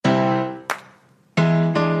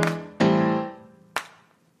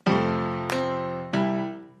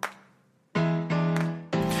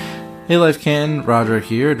Hey Life Canton, Roger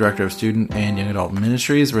here, Director of Student and Young Adult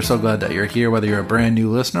Ministries. We're so glad that you're here, whether you're a brand new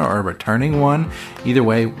listener or a returning one. Either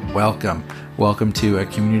way, welcome. Welcome to a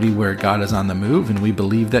community where God is on the move, and we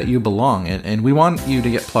believe that you belong. And we want you to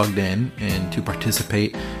get plugged in and to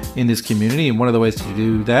participate in this community. And one of the ways to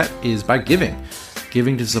do that is by giving.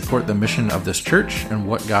 Giving to support the mission of this church and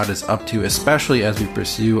what God is up to, especially as we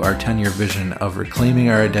pursue our 10-year vision of reclaiming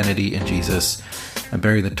our identity in Jesus and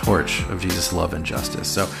bearing the torch of Jesus' love and justice.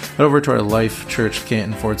 So head over to our Life Church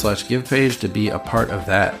Canton /give page to be a part of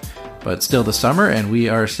that. But still the summer, and we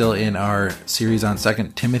are still in our series on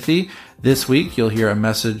 2 Timothy. This week, you'll hear a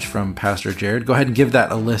message from Pastor Jared. Go ahead and give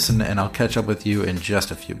that a listen, and I'll catch up with you in just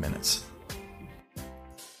a few minutes.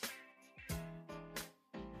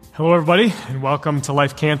 Hello, everybody, and welcome to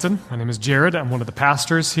Life Canton. My name is Jared. I'm one of the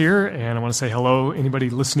pastors here, and I want to say hello anybody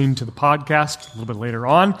listening to the podcast a little bit later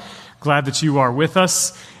on. Glad that you are with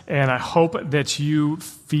us, and I hope that you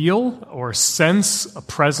feel or sense a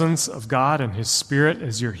presence of God and His Spirit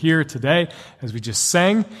as you're here today, as we just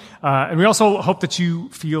sang. And we also hope that you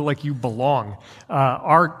feel like you belong.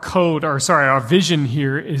 Our vision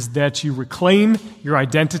here is that you reclaim your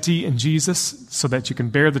identity in Jesus so that you can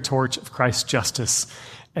bear the torch of Christ's justice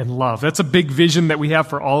and love. That's a big vision that we have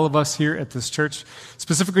for all of us here at this church.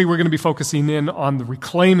 Specifically, we're going to be focusing in on the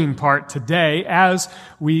reclaiming part today as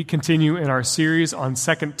we continue in our series on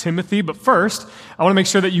 2 Timothy. But first, I want to make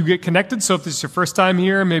sure that you get connected. So if this is your first time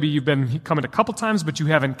here, maybe you've been coming a couple times, but you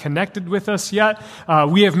haven't connected with us yet,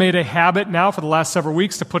 we have made a habit now for the last several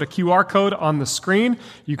weeks to put a QR code on the screen.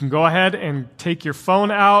 You can go ahead and take your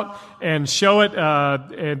phone out and show it.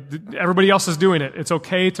 And everybody else is doing it. It's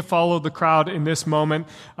okay to follow the crowd in this moment.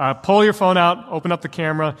 Pull your phone out, open up the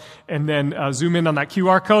camera, and then zoom in on that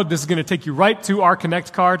QR code. This is going to take you right to our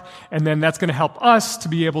Connect card, and then that's going to help us to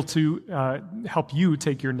be able to help you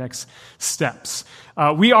take your next steps.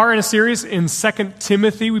 We are in a series in 2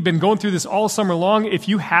 Timothy. We've been going through this all summer long. If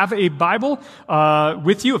you have a Bible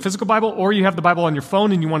with you, a physical Bible, or you have the Bible on your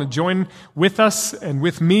phone and you want to join with us and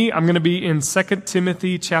with me, I'm going to be in 2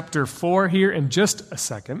 Timothy chapter 4 here in just a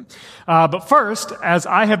second. But first, as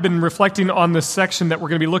I have been reflecting on this section that we're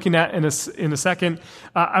going to be looking at in a second,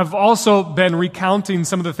 I've also been recounting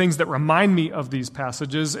some of the things that remind me of these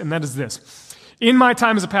passages, and that is this. In my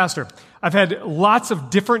time as a pastor, I've had lots of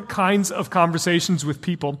different kinds of conversations with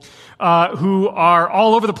people who are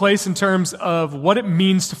all over the place in terms of what it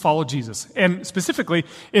means to follow Jesus, and specifically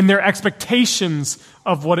in their expectations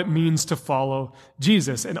of what it means to follow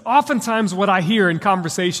Jesus. And oftentimes what I hear in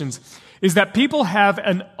conversations is that people have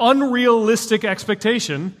an unrealistic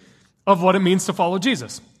expectation of what it means to follow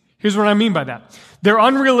Jesus. Here's what I mean by that. They're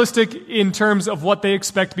unrealistic in terms of what they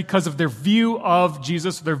expect because of their view of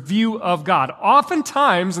Jesus, their view of God.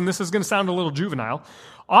 Oftentimes, and this is going to sound a little juvenile,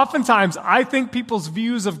 oftentimes I think people's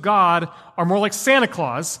views of God are more like Santa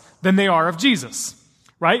Claus than they are of Jesus,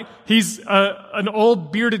 right? He's an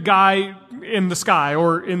old bearded guy in the sky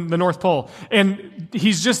or in the North Pole, and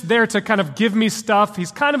he's just there to kind of give me stuff.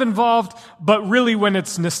 He's kind of involved, but really when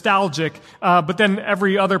it's nostalgic, but then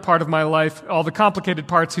every other part of my life, all the complicated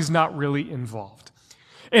parts, he's not really involved.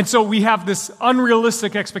 And so we have this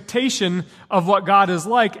unrealistic expectation of what God is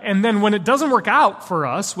like, and then when it doesn't work out for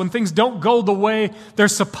us, when things don't go the way they're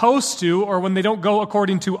supposed to, or when they don't go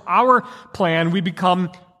according to our plan, we become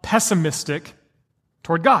pessimistic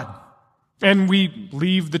toward God. And we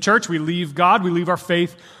leave the church, we leave God, we leave our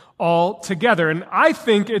faith altogether. And I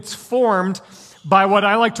think it's formed by what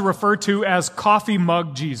I like to refer to as coffee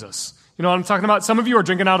mug Jesus. You know what I'm talking about? Some of you are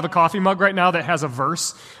drinking out of a coffee mug right now that has a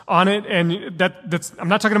verse on it, and that's I'm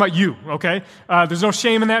not talking about you, okay? There's no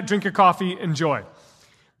shame in that. Drink your coffee, enjoy.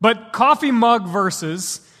 But coffee mug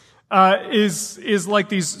verses is like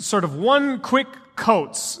these sort of one quick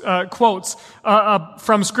quotes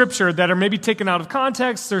from Scripture that are maybe taken out of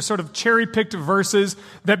context. They're sort of cherry-picked verses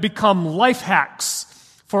that become life hacks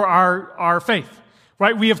for our faith,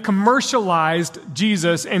 right? We have commercialized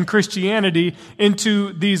Jesus and Christianity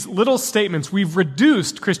into these little statements. We've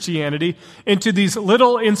reduced Christianity into these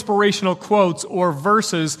little inspirational quotes or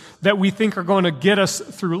verses that we think are going to get us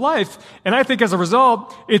through life. And I think as a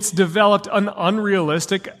result, it's developed an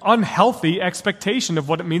unrealistic, unhealthy expectation of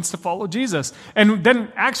what it means to follow Jesus. And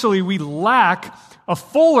then actually we lack a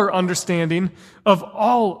fuller understanding of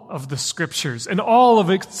all of the Scriptures and all of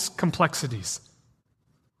its complexities.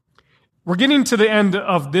 We're getting to the end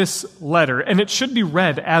of this letter, and it should be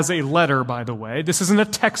read as a letter, by the way. This isn't a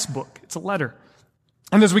textbook, it's a letter.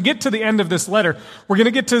 And as we get to the end of this letter, we're going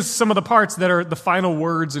to get to some of the parts that are the final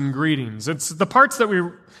words and greetings. It's the parts that we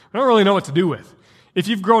don't really know what to do with. If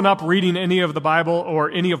you've grown up reading any of the Bible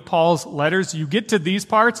or any of Paul's letters, you get to these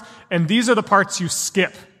parts, and these are the parts you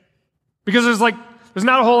skip. Because there's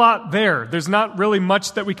not a whole lot there. There's not really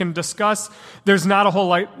much that we can discuss. There's not a whole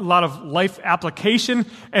lot of life application,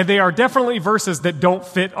 and they are definitely verses that don't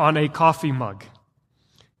fit on a coffee mug.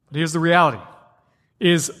 But here's the reality,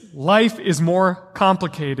 is life is more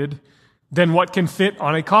complicated than what can fit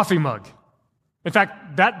on a coffee mug. In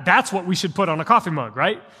fact, that's what we should put on a coffee mug,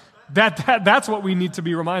 right? That's what we need to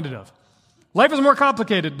be reminded of. Life is more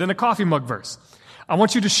complicated than a coffee mug verse. I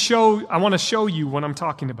want to show you what I'm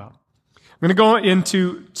talking about. I'm going to go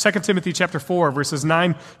into 2 Timothy chapter 4, verses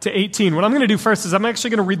 9 to 18. What I'm going to do first is I'm actually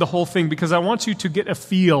going to read the whole thing because I want you to get a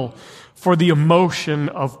feel for the emotion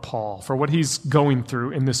of Paul, for what he's going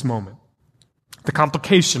through in this moment, the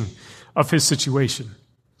complication of his situation.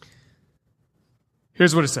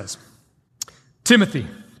 Here's what it says. Timothy,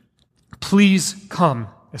 please come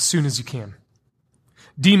as soon as you can.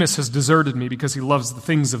 Demas has deserted me because he loves the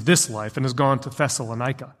things of this life and has gone to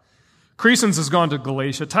Thessalonica. Crescens has gone to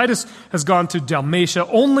Galatia. Titus has gone to Dalmatia.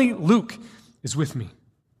 Only Luke is with me.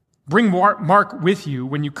 Bring Mark with you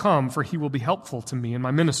when you come, for he will be helpful to me in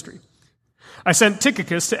my ministry. I sent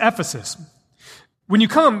Tychicus to Ephesus. When you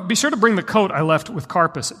come, be sure to bring the coat I left with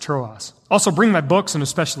Carpus at Troas. Also bring my books and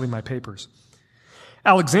especially my papers.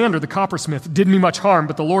 Alexander, the coppersmith, did me much harm,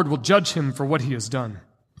 but the Lord will judge him for what he has done.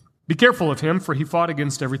 Be careful of him, for he fought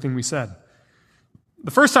against everything we said. The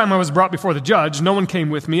first time I was brought before the judge, no one came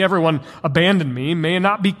with me. Everyone abandoned me. May it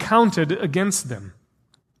not be counted against them.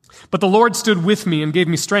 But the Lord stood with me and gave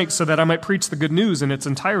me strength so that I might preach the good news in its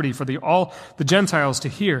entirety for all the Gentiles to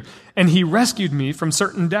hear. And he rescued me from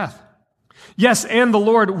certain death. Yes, and the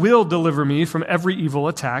Lord will deliver me from every evil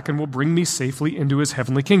attack and will bring me safely into his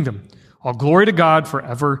heavenly kingdom. All glory to God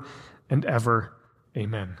forever and ever.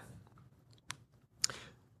 Amen.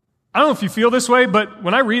 I don't know if you feel this way, but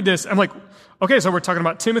when I read this, I'm like, okay, so we're talking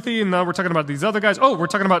about Timothy, and now we're talking about these other guys. Oh, we're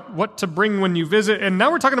talking about what to bring when you visit, and now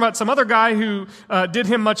we're talking about some other guy who did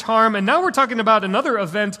him much harm, and now we're talking about another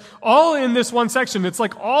event, all in this one section. It's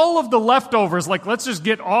like all of the leftovers, like let's just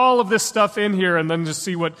get all of this stuff in here and then just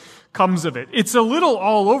see what comes of it. It's a little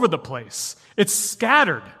all over the place. It's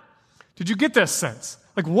scattered. Did you get this sense?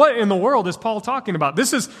 Like, what in the world is Paul talking about?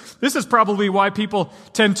 This is probably why people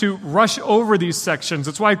tend to rush over these sections.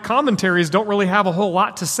 It's why commentaries don't really have a whole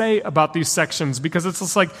lot to say about these sections, because it's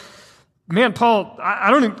just like, man, Paul,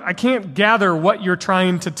 I can't gather what you're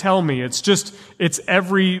trying to tell me. It's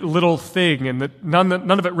every little thing, and that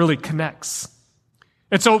none of it really connects.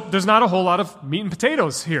 And so there's not a whole lot of meat and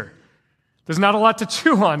potatoes here. There's not a lot to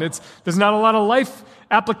chew on. There's not a lot of life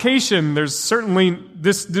application. There's certainly,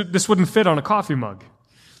 this wouldn't fit on a coffee mug.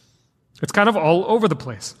 It's kind of all over the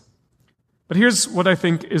place. But here's what I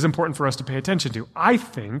think is important for us to pay attention to. I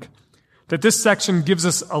think that this section gives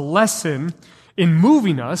us a lesson in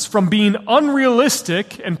moving us from being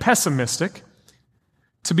unrealistic and pessimistic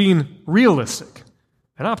to being realistic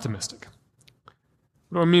and optimistic.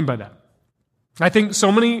 What do I mean by that? I think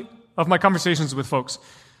so many of my conversations with folks,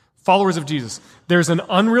 followers of Jesus, there's an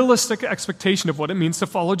unrealistic expectation of what it means to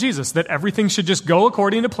follow Jesus, that everything should just go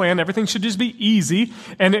according to plan, everything should just be easy,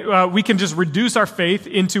 and we can just reduce our faith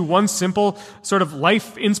into one simple sort of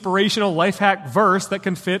life inspirational, life hack verse that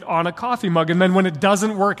can fit on a coffee mug. And then when it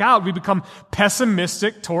doesn't work out, we become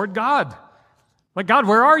pessimistic toward God. Like, God,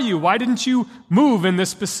 where are you? Why didn't you move in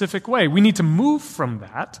this specific way? We need to move from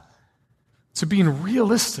that to being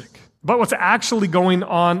realistic about what's actually going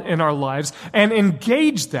on in our lives and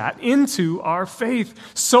engage that into our faith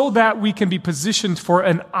so that we can be positioned for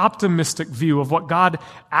an optimistic view of what God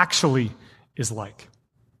actually is like.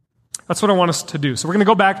 That's what I want us to do. So we're going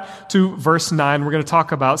to go back to verse 9. We're going to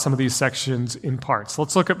talk about some of these sections in parts.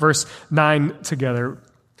 Let's look at verse 9 together.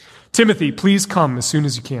 Timothy, please come as soon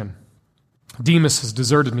as you can. Demas has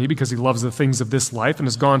deserted me because he loves the things of this life and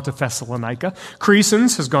has gone to Thessalonica.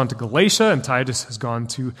 Crescens has gone to Galatia, and Titus has gone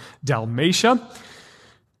to Dalmatia.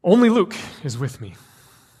 Only Luke is with me.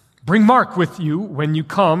 Bring Mark with you when you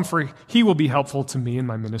come, for he will be helpful to me in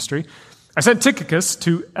my ministry. I sent Tychicus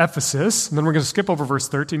to Ephesus, and then we're going to skip over verse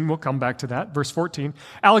 13. We'll come back to that. Verse 14.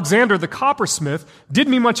 Alexander the coppersmith did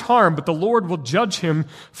me much harm, but the Lord will judge him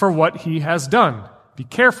for what he has done. Be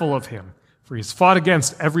careful of him, for he has fought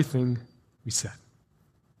against everything we said.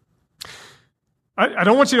 I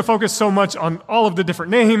don't want you to focus so much on all of the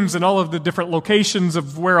different names and all of the different locations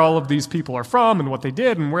of where all of these people are from and what they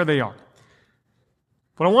did and where they are.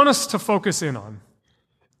 What I want us to focus in on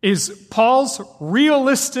is Paul's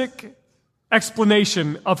realistic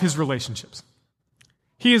explanation of his relationships.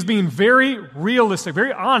 He is being very realistic,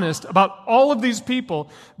 very honest about all of these people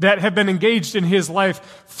that have been engaged in his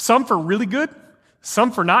life, some for really good,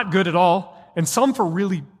 some for not good at all, and some for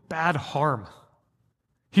really bad harm.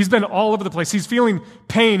 He's been all over the place. He's feeling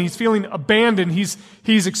pain. He's feeling abandoned. He's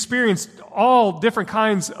experienced all different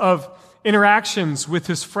kinds of interactions with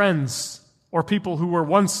his friends or people who were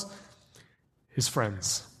once his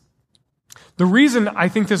friends. The reason I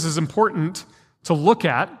think this is important to look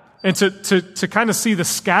at and to kind of see the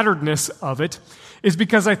scatteredness of it is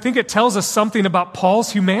because I think it tells us something about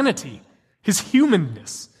Paul's humanity, his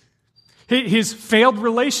humanness, his failed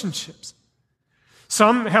relationships.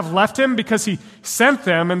 Some have left him because he sent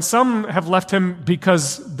them, and some have left him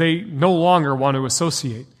because they no longer want to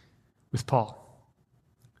associate with Paul.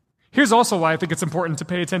 Here's also why I think it's important to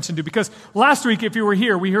pay attention to, because last week, if you were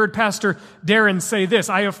here, we heard Pastor Darren say this: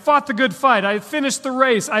 I have fought the good fight, I have finished the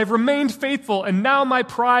race, I have remained faithful, and now my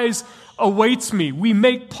prize awaits me. We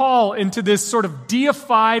make Paul into this sort of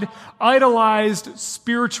deified, idolized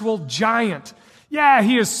spiritual giant. Yeah,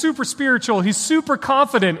 he is super spiritual, he's super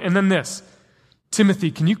confident, and then this: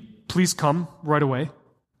 Timothy, can you please come right away?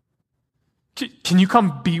 Can you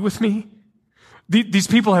come be with me? These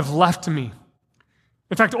people have left me.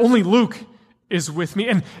 In fact, only Luke is with me.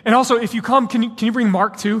 And also, if you come, can you bring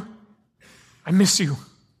Mark too? I miss you.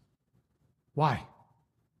 Why?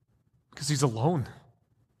 Because he's alone.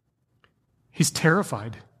 He's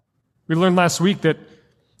terrified. We learned last week that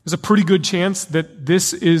there's a pretty good chance that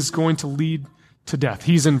this is going to lead to death.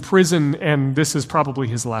 He's in prison, and this is probably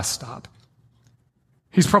his last stop.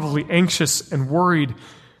 He's probably anxious and worried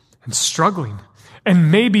and struggling.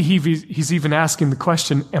 And maybe he's even asking the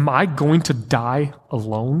question, am I going to die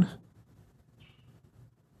alone?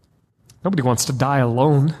 Nobody wants to die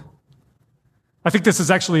alone. I think this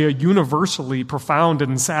is actually a universally profound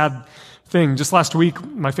and sad thing. Just last week,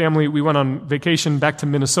 my family, we went on vacation back to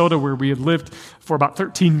Minnesota, where we had lived for about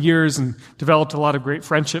 13 years and developed a lot of great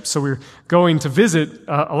friendships. So we were going to visit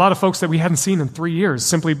a lot of folks that we hadn't seen in 3 years,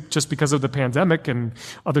 simply just because of the pandemic and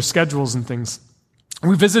other schedules and things.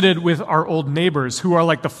 We visited with our old neighbors, who are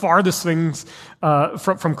like the farthest things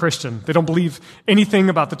from Christian. They don't believe anything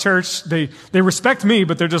about the church. They respect me,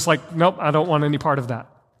 but they're just like, nope, I don't want any part of that.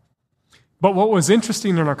 But what was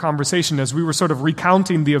interesting in our conversation as we were sort of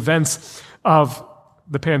recounting the events of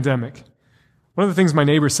the pandemic, one of the things my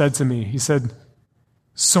neighbor said to me, he said,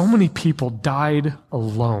 so many people died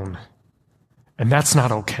alone, and that's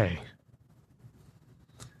not okay.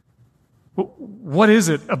 What is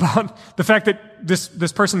it about the fact that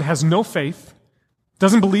this person has no faith,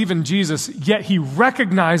 doesn't believe in Jesus, yet he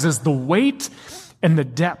recognizes the weight and the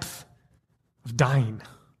depth of dying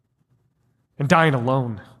and dying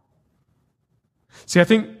alone? See, I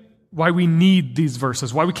think why we need these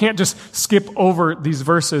verses, why we can't just skip over these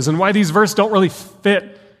verses, and why these verses don't really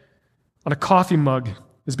fit on a coffee mug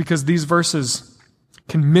is because these verses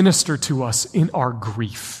can minister to us in our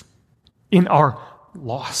grief, in our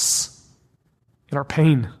loss, in our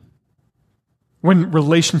pain, when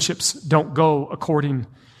relationships don't go according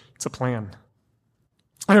to plan.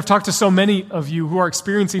 And I've talked to so many of you who are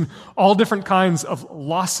experiencing all different kinds of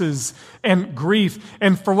losses and grief.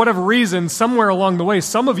 And for whatever reason, somewhere along the way,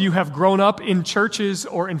 some of you have grown up in churches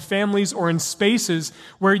or in families or in spaces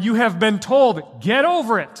where you have been told, get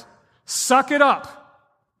over it, suck it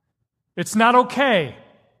up. It's not okay.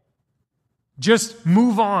 Just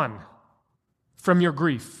move on from your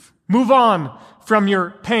grief. Move on from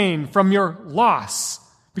your pain, from your loss,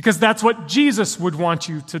 because that's what Jesus would want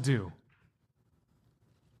you to do.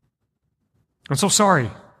 I'm so sorry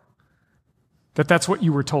that that's what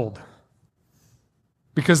you were told,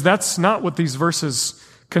 because that's not what these verses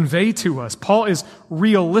convey to us. Paul is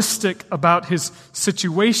realistic about his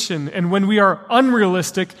situation, and when we are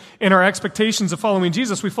unrealistic in our expectations of following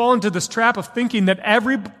Jesus, we fall into this trap of thinking that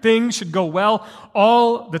everything should go well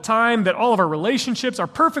all the time, that all of our relationships are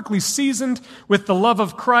perfectly seasoned with the love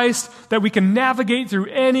of Christ, that we can navigate through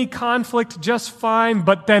any conflict just fine,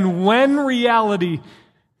 but then when reality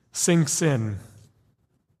sinks in,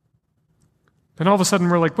 then all of a sudden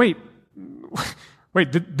we're like, wait,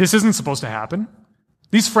 this isn't supposed to happen.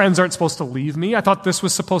 These friends aren't supposed to leave me. I thought this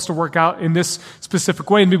was supposed to work out in this specific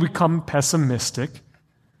way, and we become pessimistic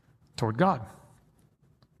toward God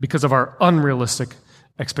because of our unrealistic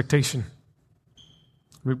expectation.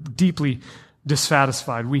 We're deeply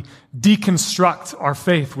dissatisfied. We deconstruct our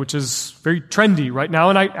faith, which is very trendy right now,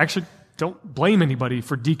 and I actually don't blame anybody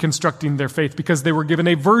for deconstructing their faith, because they were given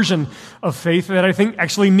a version of faith that I think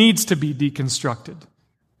actually needs to be deconstructed.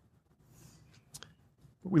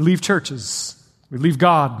 We leave churches, we leave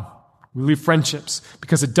God, we leave friendships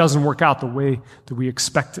because it doesn't work out the way that we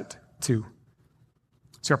expect it to.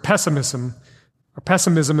 See, our pessimism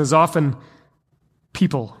is often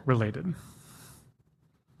people-related.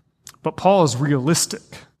 But Paul is realistic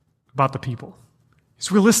about the people.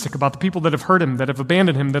 He's realistic about the people that have hurt him, that have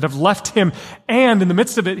abandoned him, that have left him. And in the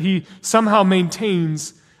midst of it, he somehow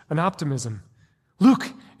maintains an optimism.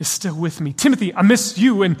 Luke is still with me. Timothy, I miss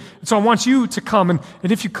you, and so I want you to come.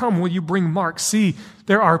 And if you come, will you bring Mark? See,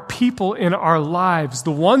 there are people in our lives,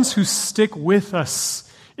 the ones who stick with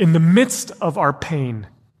us in the midst of our pain,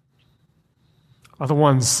 are the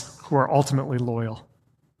ones who are ultimately loyal.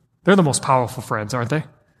 They're the most powerful friends, aren't they?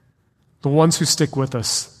 The ones who stick with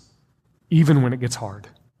us even when it gets hard.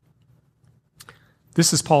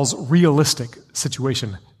 This is Paul's realistic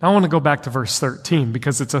situation. Now I want to go back to verse 13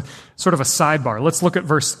 because it's a sort of a sidebar. Let's look at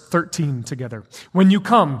verse 13 together. When you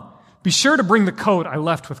come, be sure to bring the coat I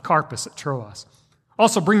left with Carpus at Troas.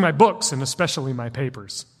 Also bring my books and especially my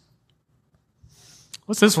papers.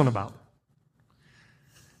 What's this one about?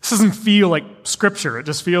 This doesn't feel like scripture. It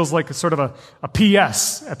just feels like a sort of a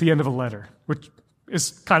PS at the end of a letter, which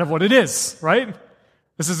is kind of what it is, right?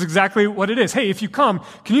 This is exactly what it is. Hey, if you come,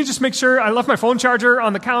 can you just make sure I left my phone charger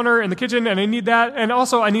on the counter in the kitchen and I need that? And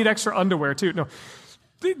also I need extra underwear too. No,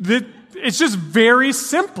 it's just very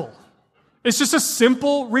simple. It's just a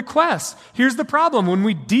simple request. Here's the problem. When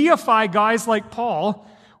we deify guys like Paul,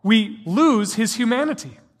 we lose his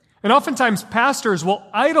humanity. And oftentimes pastors will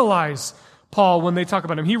idolize Paul when they talk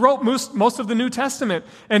about him. He wrote most of the New Testament,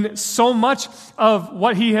 and so much of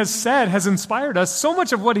what he has said has inspired us. So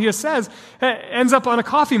much of what he has said ends up on a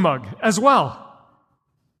coffee mug as well.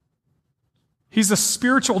 He's a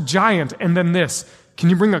spiritual giant. And then this, can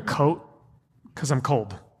you bring a coat? Because I'm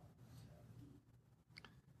cold.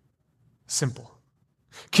 Simple.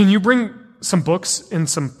 Can you bring some books and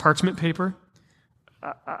some parchment paper?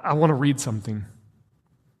 I want to read something.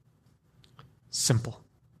 Simple.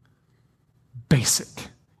 Basic.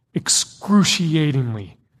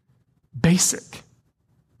 Excruciatingly basic.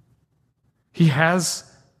 He has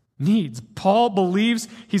needs. Paul believes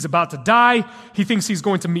he's about to die. He thinks he's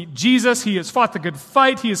going to meet Jesus. He has fought the good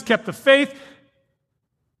fight. He has kept the faith.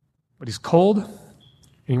 But he's cold and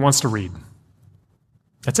he wants to read.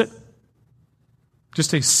 That's it.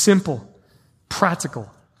 Just a simple, practical,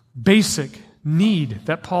 basic need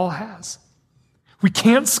that Paul has. We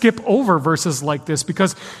can't skip over verses like this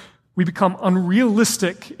because we become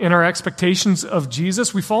unrealistic in our expectations of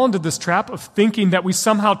Jesus. We fall into this trap of thinking that we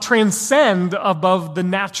somehow transcend above the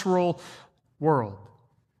natural world,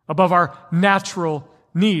 above our natural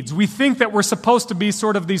needs. We think that we're supposed to be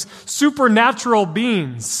sort of these supernatural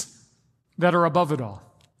beings that are above it all.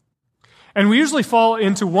 And we usually fall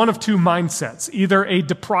into one of two mindsets, either a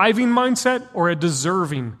depriving mindset or a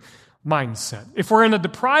deserving mindset. If we're in a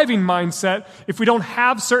depriving mindset, if we don't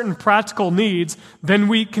have certain practical needs, then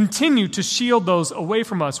we continue to shield those away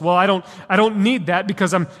from us. Well, I don't need that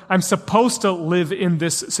because I'm supposed to live in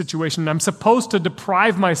this situation. I'm supposed to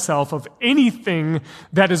deprive myself of anything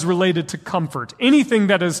that is related to comfort, anything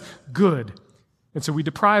that is good. And so we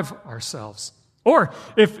deprive ourselves. Or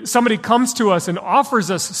if somebody comes to us and offers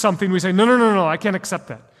us something, we say, no, I can't accept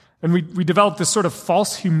that. And we develop this sort of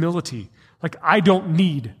false humility, like I don't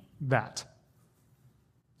need that.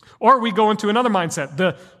 Or we go into another mindset,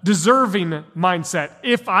 the deserving mindset.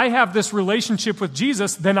 If I have this relationship with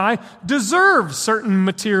Jesus, then I deserve certain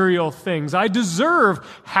material things. I deserve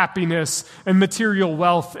happiness and material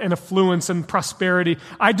wealth and affluence and prosperity.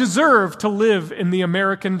 I deserve to live in the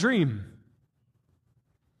American dream.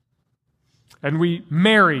 And we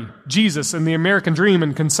marry Jesus and the American dream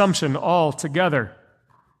and consumption all together.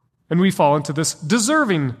 And we fall into this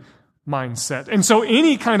deserving mindset. And so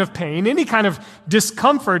any kind of pain, any kind of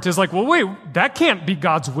discomfort is like, well, wait, that can't be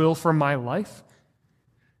God's will for my life.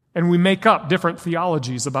 And we make up different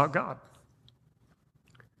theologies about God.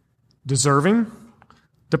 Deserving,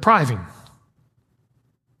 depriving.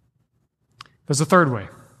 There's a third way.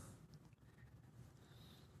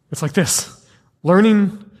 It's like this: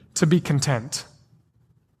 learning to be content,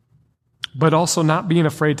 but also not being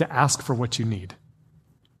afraid to ask for what you need.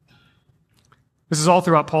 This is all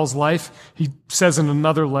throughout Paul's life. He says in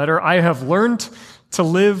another letter, I have learned to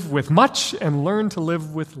live with much and learned to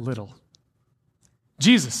live with little.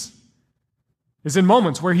 Jesus is in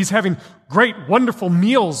moments where he's having great, wonderful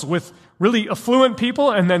meals with really affluent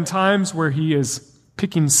people, and then times where he is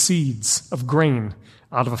picking seeds of grain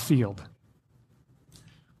out of a field.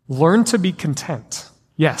 Learn to be content.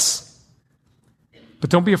 Yes, but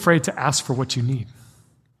don't be afraid to ask for what you need.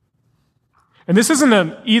 And this isn't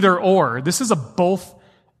an either or. This is a both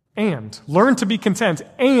and. Learn to be content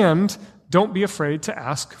and don't be afraid to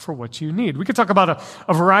ask for what you need. We could talk about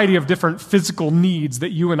a variety of different physical needs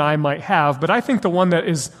that you and I might have, but I think the one that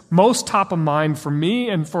is most top of mind for me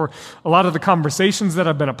and for a lot of the conversations that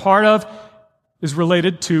I've been a part of is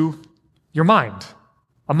related to your mind,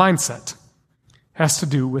 a mindset. has to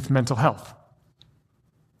do with mental health.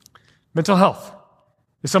 Mental health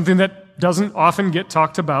is something that doesn't often get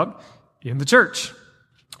talked about in the church.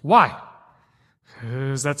 Why?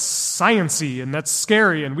 Because that's sciencey and that's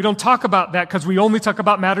scary, and we don't talk about that because we only talk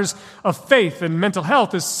about matters of faith, and mental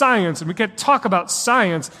health is science, and we can't talk about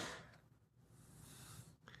science.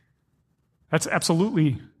 That's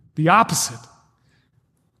absolutely the opposite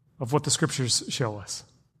of what the Scriptures show us.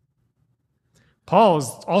 Paul is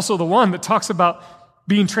also the one that talks about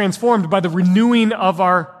being transformed by the renewing of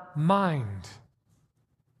our mind.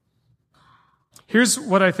 Here's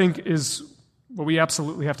what I think is what we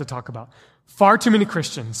absolutely have to talk about. Far too many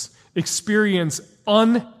Christians experience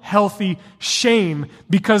unhealthy shame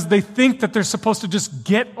because they think that they're supposed to just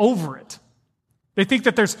get over it. They think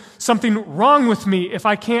that there's something wrong with me if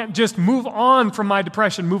I can't just move on from my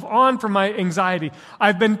depression, move on from my anxiety.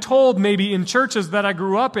 I've been told maybe in churches that I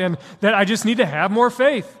grew up in that I just need to have more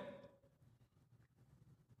faith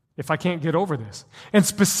if I can't get over this. And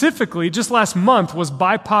specifically, just last month was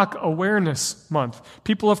BIPOC Awareness Month.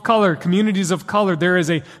 People of color, communities of color, there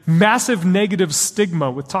is a massive negative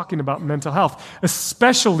stigma with talking about mental health,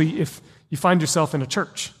 especially if you find yourself in a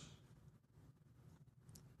church.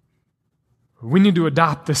 We need to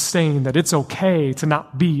adopt this saying that it's okay to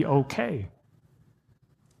not be okay.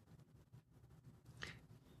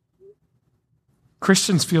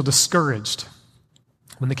 Christians feel discouraged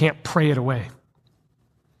when they can't pray it away.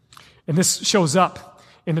 And this shows up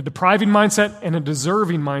in a depriving mindset and a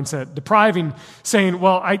deserving mindset. Depriving, saying,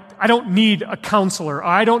 well, I don't need a counselor.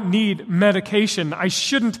 I don't need medication. I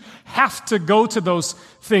shouldn't have to go to those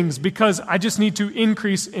things because I just need to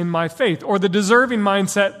increase in my faith. Or the deserving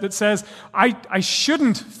mindset that says, I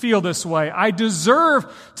shouldn't feel this way. I deserve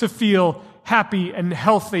to feel happy and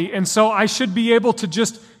healthy, and so I should be able to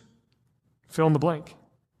just fill in the blank.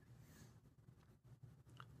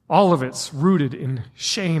 All of it's rooted in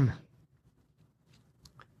shame.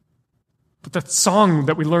 But that song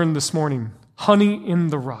that we learned this morning, Honey in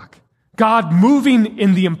the Rock, God moving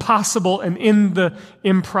in the impossible and in the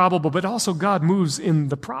improbable, but also God moves in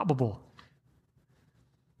the probable.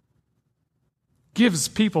 Gives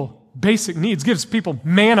people basic needs, gives people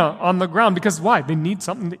manna on the ground, because why? They need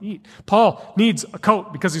something to eat. Paul needs a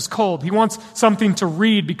coat because he's cold. He wants something to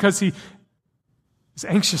read because he is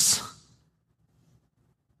anxious.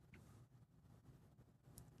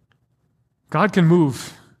 God can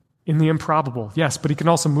move in the improbable, yes, but he can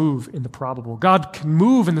also move in the probable. God can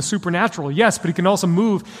move in the supernatural, yes, but he can also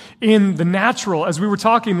move in the natural. As we were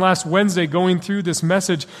talking last Wednesday going through this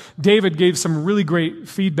message, David gave some really great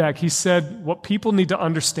feedback. He said, what people need to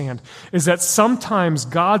understand is that sometimes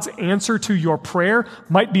God's answer to your prayer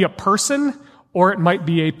might be a person or it might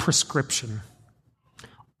be a prescription,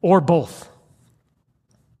 or both.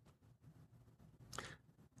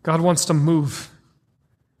 God wants to move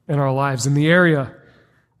in our lives in the area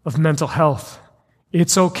of mental health.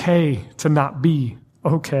 It's okay to not be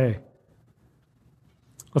okay.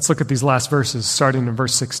 Let's look at these last verses, starting in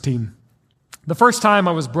verse 16. The first time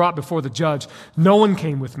I was brought before the judge, no one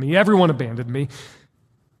came with me. Everyone abandoned me.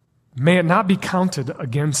 May it not be counted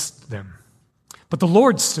against them. But the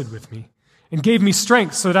Lord stood with me and gave me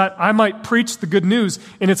strength so that I might preach the good news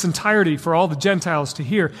in its entirety for all the Gentiles to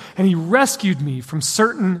hear. And he rescued me from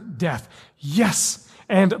certain death. Yes,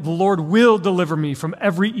 and the Lord will deliver me from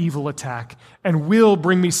every evil attack and will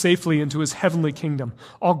bring me safely into his heavenly kingdom.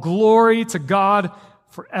 All glory to God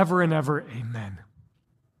forever and ever. Amen.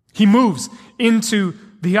 He moves into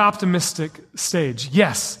the optimistic stage.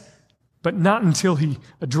 Yes, but not until he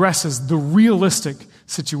addresses the realistic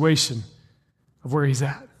situation of where he's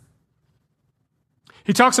at.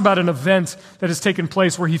 He talks about an event that has taken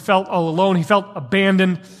place where he felt all alone. He felt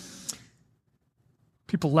abandoned.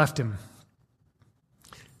 People left him.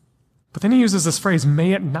 But then he uses this phrase,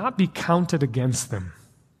 may it not be counted against them.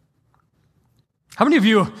 How many of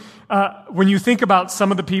you, when you think about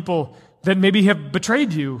some of the people that maybe have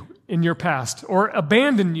betrayed you in your past, or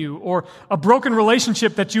abandoned you, or a broken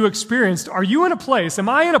relationship that you experienced, am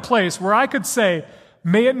I in a place where I could say,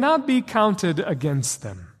 may it not be counted against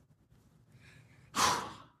them?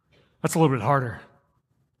 That's a little bit harder.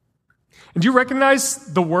 And do you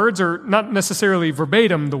recognize the words, or not necessarily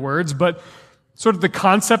verbatim the words, but sort of the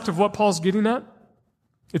concept of what Paul's getting at?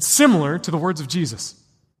 It's similar to the words of Jesus.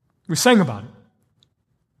 We sang about it.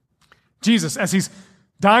 Jesus, as he's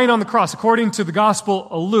dying on the cross, according to the Gospel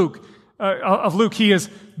of Luke, he is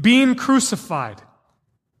being crucified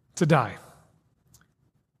to die.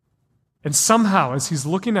 And somehow, as he's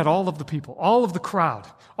looking at all of the people, all of the crowd,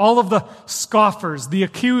 all of the scoffers, the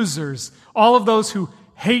accusers, all of those who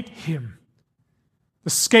hate him, the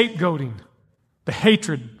scapegoating, the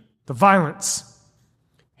hatred, the violence,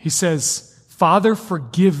 He says, Father,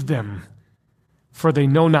 forgive them, for they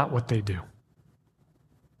know not what they do.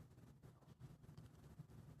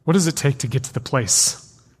 What does it take to get to the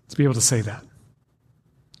place to be able to say that?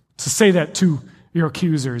 To say that to your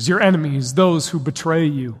accusers, your enemies, those who betray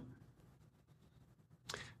you.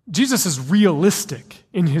 Jesus is realistic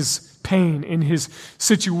in his pain, in his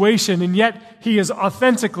situation, and yet he is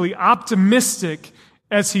authentically optimistic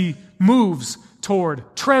as he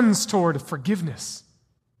trends toward forgiveness.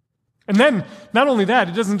 And then, not only that,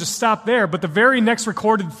 it doesn't just stop there, but the very next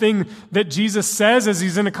recorded thing that Jesus says as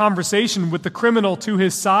he's in a conversation with the criminal to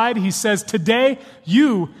his side, he says, "Today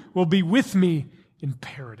you will be with me in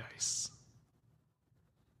paradise."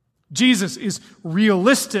 Jesus is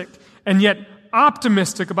realistic and yet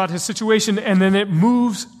optimistic about his situation, and then it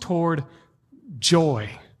moves toward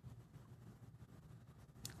joy.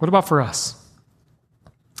 What about for us?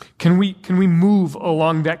 Can we move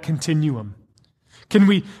along that continuum? Can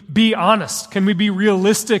we be honest? Can we be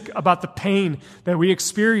realistic about the pain that we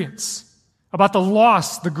experience, about the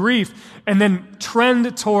loss, the grief, and then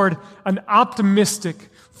trend toward an optimistic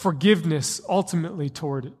forgiveness, ultimately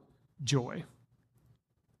toward joy?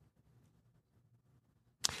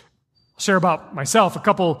 I'll share about myself. A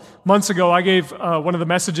couple months ago, I gave one of the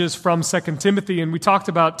messages from 2 Timothy, and we talked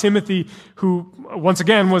about Timothy, who, once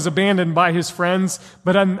again, was abandoned by his friends,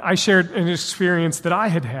 but I shared an experience that I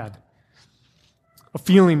had. Of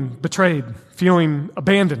feeling betrayed, feeling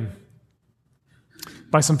abandoned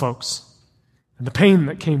by some folks, and the pain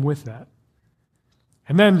that came with that.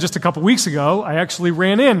 And then just a couple weeks ago, I actually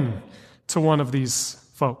ran in to one of these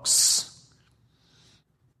folks.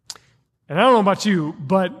 And I don't know about you,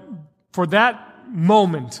 but for that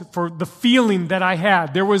moment, for the feeling that I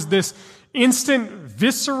had, there was this instant,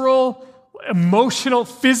 visceral, emotional,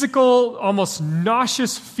 physical, almost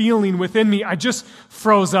nauseous feeling within me. I just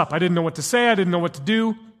froze up. I didn't know what to say. I didn't know what to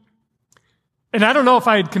do. And I don't know if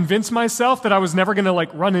I had convinced myself that I was never going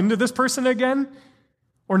to run into this person again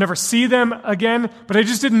or never see them again, but I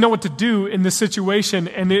just didn't know what to do in this situation.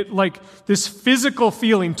 And this physical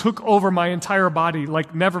feeling took over my entire body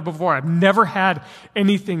like never before. I've never had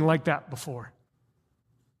anything like that before.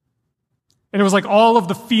 And it was like all of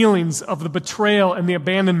the feelings of the betrayal and the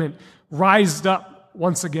abandonment rised up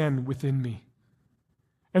once again within me.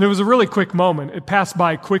 And it was a really quick moment. It passed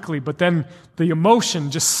by quickly, but then the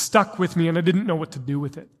emotion just stuck with me and I didn't know what to do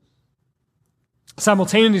with it.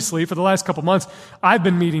 Simultaneously, for the last couple months, I've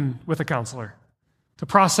been meeting with a counselor to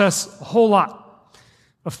process a whole lot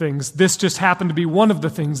of things. This just happened to be one of the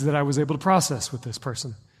things that I was able to process with this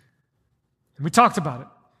person. And we talked about it.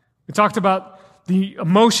 We talked about the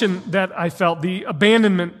emotion that I felt, the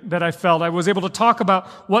abandonment that I felt. I was able to talk about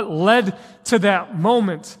what led to that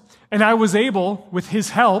moment. And I was able, with his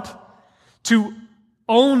help, to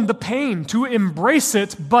own the pain, to embrace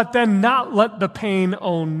it, but then not let the pain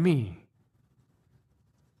own me.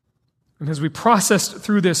 And as we processed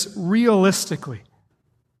through this realistically, it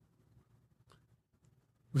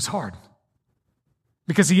was hard.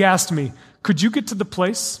 Because he asked me, could you get to the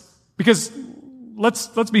place? Because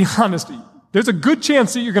let's be honest, there's a good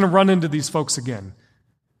chance that you're going to run into these folks again.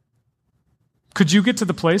 Could you get to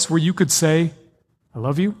the place where you could say, I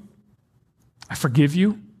love you, I forgive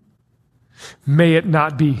you, may it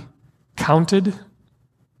not be counted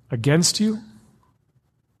against you?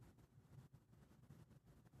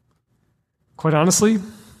 Quite honestly,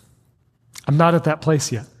 I'm not at that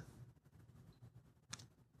place yet.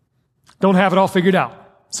 Don't have it all figured out.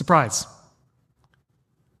 Surprise.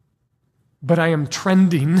 But I am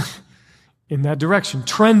trending in that direction,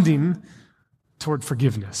 trending toward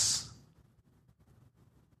forgiveness.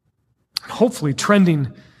 Hopefully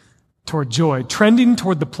trending toward joy, trending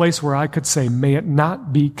toward the place where I could say, may it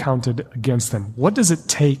not be counted against them. What does it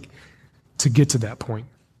take to get to that point?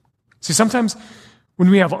 See, sometimes when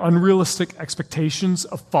we have unrealistic expectations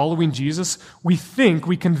of following Jesus, we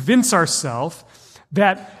convince ourselves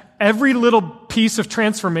that every little piece of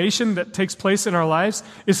transformation that takes place in our lives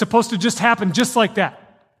is supposed to just happen just like that.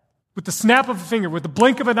 With the snap of a finger, with the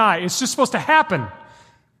blink of an eye. It's just supposed to happen. It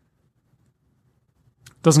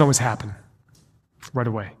doesn't always happen right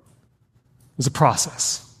away. There's a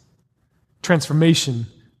process. Transformation,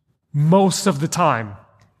 most of the time,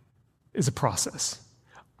 is a process.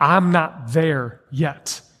 I'm not there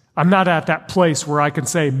yet. I'm not at that place where I can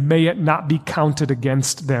say, may it not be counted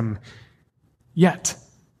against them yet.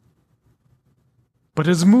 But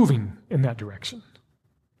it's moving in that direction.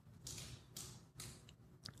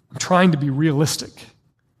 I'm trying to be realistic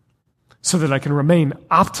so that I can remain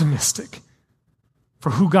optimistic for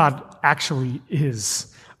who God actually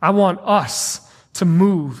is. I want us to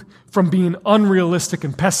move from being unrealistic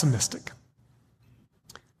and pessimistic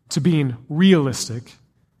to being realistic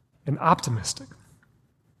and optimistic.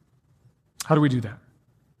 How do we do that?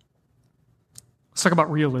 Let's talk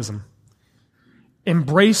about realism.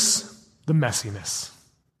 Embrace the messiness.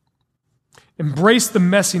 Embrace the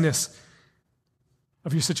messiness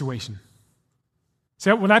of your situation.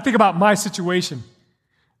 See, when I think about my situation,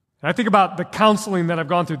 and I think about the counseling that I've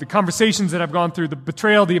gone through, the conversations that I've gone through, the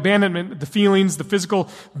betrayal, the abandonment, the feelings, the physical,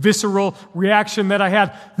 visceral reaction that I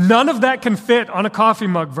had, none of that can fit on a coffee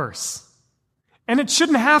mug verse. And it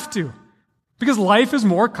shouldn't have to, because life is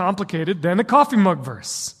more complicated than a coffee mug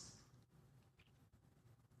verse.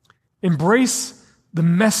 Embrace the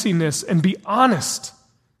messiness and be honest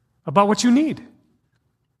about what you need.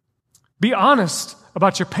 Be honest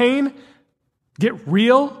about your pain. Get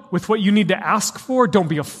real with what you need to ask for. Don't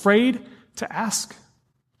be afraid to ask.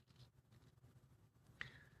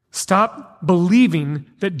 Stop believing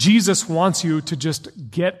that Jesus wants you to just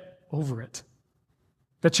get over it.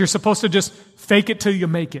 That you're supposed to just fake it till you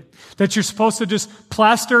make it. That you're supposed to just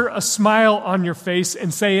plaster a smile on your face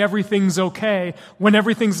and say everything's okay when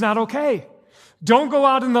everything's not okay. Don't go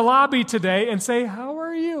out in the lobby today and say, "How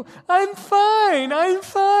are you?" "I'm fine, I'm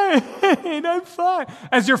fine, I'm fine,"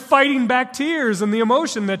 as you're fighting back tears and the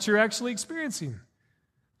emotion that you're actually experiencing.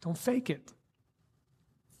 Don't fake it.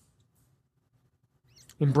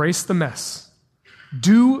 Embrace the mess.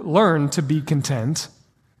 Do learn to be content,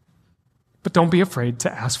 but don't be afraid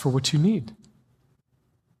to ask for what you need.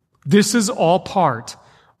 This is all part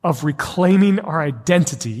of reclaiming our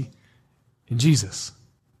identity in Jesus.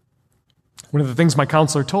 One of the things my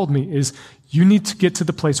counselor told me is you need to get to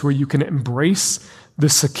the place where you can embrace the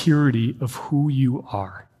security of who you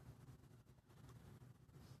are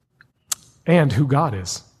and who God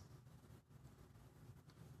is.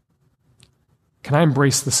 Can I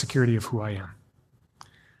embrace the security of who I am?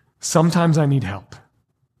 Sometimes I need help.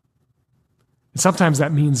 And sometimes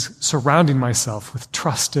that means surrounding myself with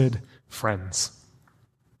trusted friends.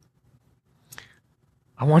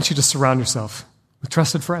 I want you to surround yourself with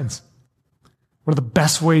trusted friends. One of the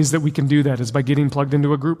best ways that we can do that is by getting plugged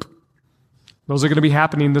into a group. Those are going to be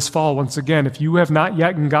happening this fall once again. If you have not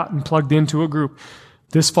yet gotten plugged into a group,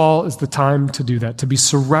 this fall is the time to do that, to be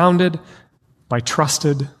surrounded by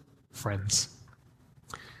trusted friends.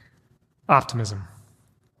 Optimism.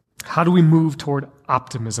 How do we move toward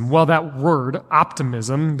optimism? Well, that word,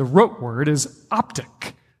 optimism, the root word is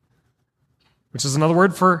optic, which is another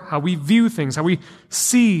word for how we view things, how we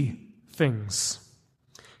see things.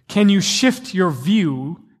 Can you shift your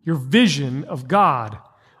view, your vision of God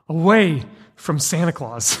away from Santa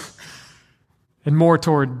Claus and more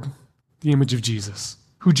toward the image of Jesus,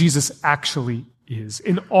 who Jesus actually is,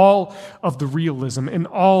 in all of the realism, in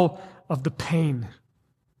all of the pain?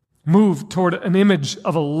 Move toward an image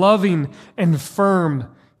of a loving and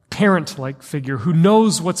firm parent-like figure who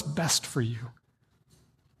knows what's best for you.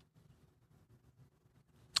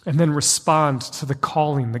 And then respond to the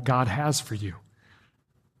calling that God has for you.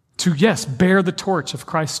 To, yes, bear the torch of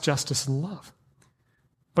Christ's justice and love.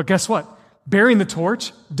 But guess what? Bearing the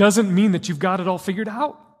torch doesn't mean that you've got it all figured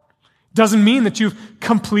out. Doesn't mean that you've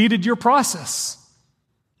completed your process.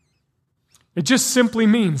 It just simply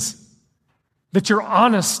means that you're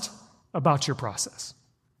honest about your process.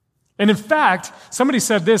 And in fact, somebody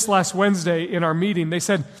said this last Wednesday in our meeting. They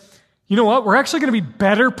said, you know what? We're actually going to be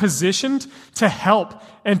better positioned to help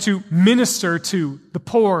and to minister to the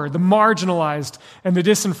poor, the marginalized, and the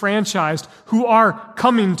disenfranchised who are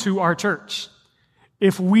coming to our church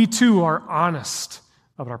if we too are honest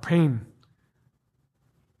about our pain,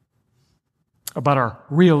 about our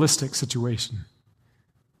realistic situation,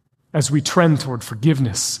 as we trend toward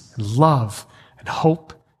forgiveness and love and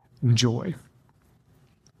hope and joy.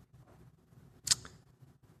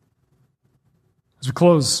 As we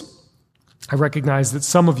close, I recognize that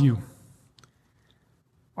some of you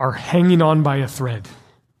are hanging on by a thread.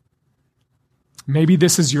 Maybe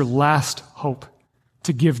this is your last hope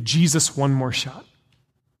to give Jesus one more shot,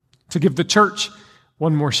 to give the church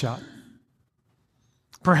one more shot.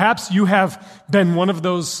 Perhaps you have been one of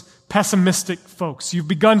those pessimistic folks. You've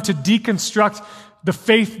begun to deconstruct the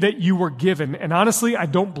faith that you were given. And honestly, I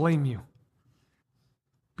don't blame you.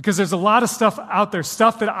 Because there's a lot of stuff out there,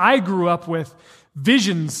 stuff that I grew up with,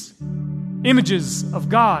 visions, images of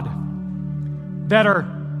God that are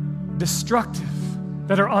destructive,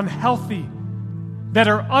 that are unhealthy, that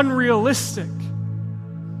are unrealistic.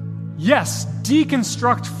 Yes,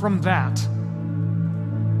 deconstruct from that.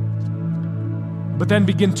 But then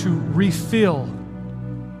begin to refill,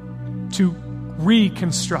 to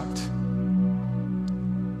reconstruct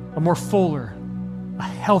a more fuller, a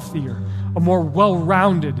healthier, a more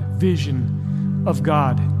well-rounded vision of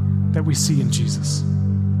God that we see in Jesus.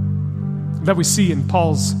 that we see in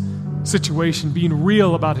Paul's situation, being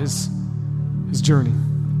real about his journey,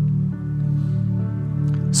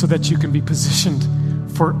 so that you can be positioned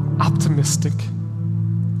for optimistic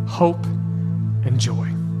hope and joy.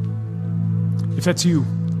 If that's you,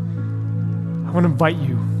 I want to invite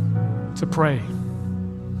you to pray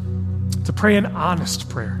an honest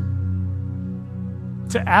prayer,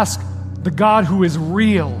 to ask the God who is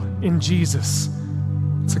real in Jesus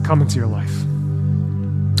to come into your life.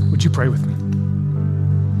 Would you pray with me?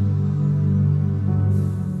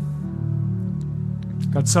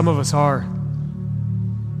 God, some of us are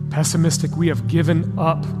pessimistic. We have given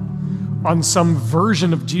up on some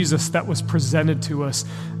version of Jesus that was presented to us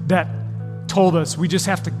that told us we just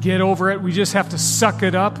have to get over it. We just have to suck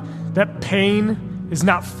it up. That pain is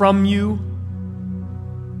not from you.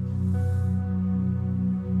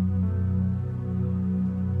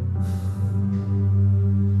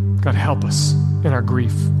 God, help us in our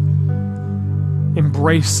grief.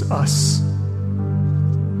 Embrace us.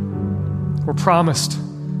 We're promised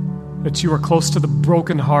that you are close to the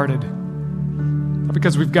brokenhearted, not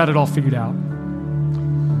because we've got it all figured out,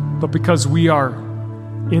 but because we are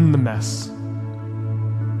in the mess.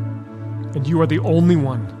 And you are the only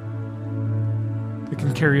one that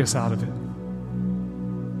can carry us out of it.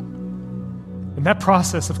 And that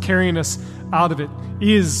process of carrying us out of it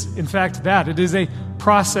is, in fact, that. It is a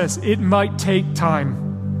process. It might take time.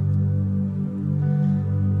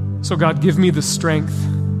 So God, give me the strength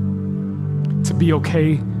to be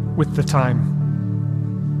okay with the time.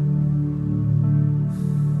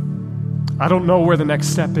 I don't know where the next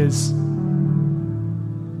step is.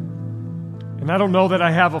 And I don't know that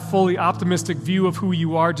I have a fully optimistic view of who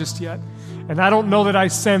you are just yet. And I don't know that I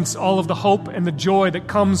sense all of the hope and the joy that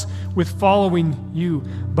comes with following you.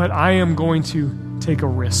 But I am going to take a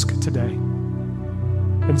risk today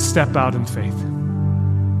and step out in faith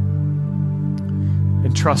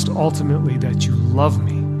and trust ultimately that you love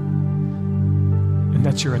me and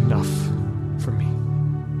that you're enough for me.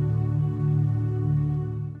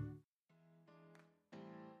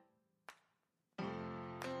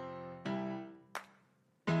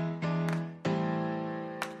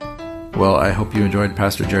 Well, I hope you enjoyed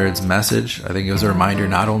Pastor Jared's message. I think it was a reminder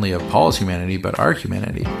not only of Paul's humanity, but our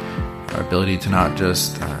humanity. Our ability to not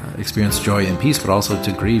just experience joy and peace, but also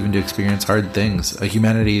to grieve and to experience hard things. A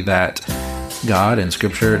humanity that God and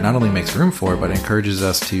Scripture not only makes room for, but encourages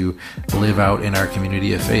us to live out in our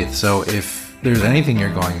community of faith. So if there's anything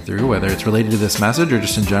you're going through, whether it's related to this message or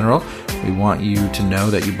just in general, we want you to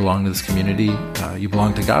know that you belong to this community. You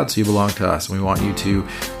belong to God, so you belong to us. And we want you to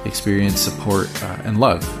experience support and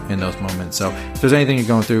love in those moments. So if there's anything you're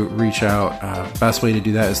going through, reach out. Best way to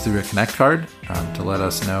do that is through a Connect card to let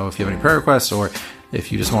us know if you have any prayer requests or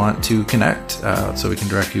if you just want to connect so we can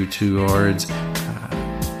direct you towards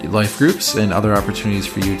life groups and other opportunities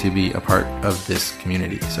for you to be a part of this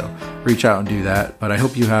community. So reach out and do that. But I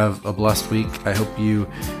hope you have a blessed week. I hope you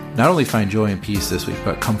not only find joy and peace this week,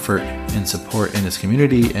 but comfort and support in this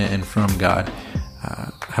community and from God.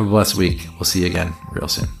 Have a blessed week. We'll see you again real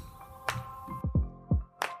soon.